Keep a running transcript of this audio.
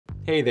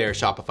Hey there,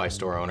 Shopify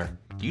store owner.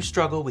 Do you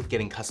struggle with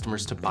getting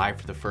customers to buy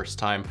for the first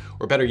time,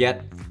 or better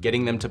yet,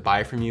 getting them to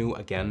buy from you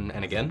again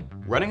and again?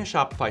 Running a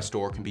Shopify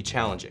store can be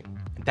challenging,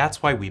 and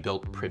that's why we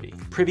built Privy.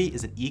 Privy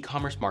is an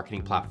e-commerce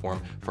marketing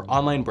platform for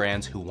online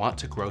brands who want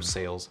to grow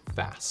sales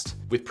fast.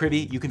 With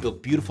Privy, you can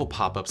build beautiful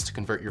pop-ups to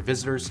convert your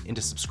visitors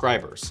into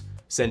subscribers,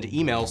 send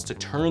emails to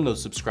turn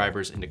those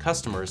subscribers into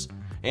customers,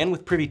 and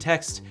with Privy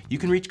Text, you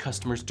can reach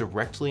customers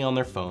directly on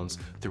their phones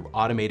through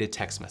automated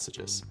text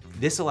messages.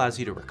 This allows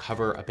you to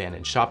recover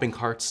abandoned shopping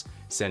carts,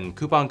 send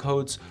coupon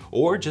codes,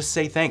 or just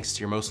say thanks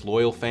to your most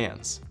loyal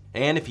fans.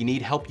 And if you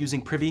need help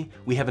using Privy,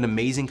 we have an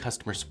amazing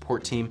customer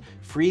support team,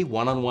 free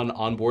one-on-one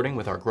onboarding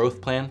with our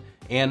growth plan,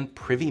 and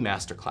Privy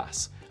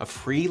Masterclass, a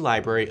free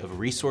library of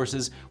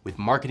resources with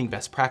marketing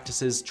best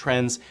practices,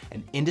 trends,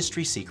 and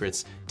industry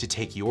secrets to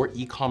take your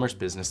e-commerce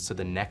business to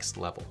the next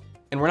level.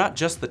 And we're not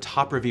just the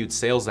top reviewed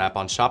sales app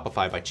on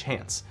Shopify by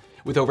chance.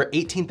 With over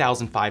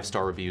 18,000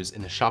 five-star reviews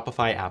in the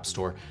Shopify App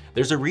Store,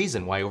 there's a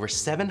reason why over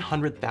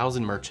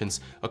 700,000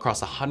 merchants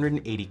across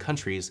 180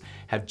 countries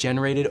have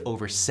generated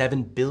over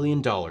 $7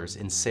 billion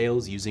in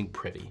sales using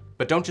Privy.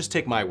 But don't just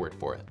take my word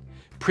for it.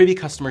 Privy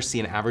customers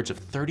see an average of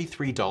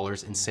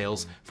 $33 in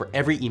sales for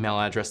every email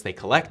address they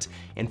collect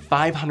and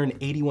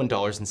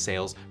 $581 in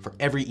sales for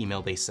every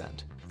email they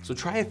send. So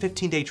try a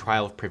 15-day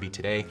trial of Privy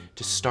today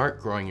to start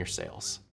growing your sales.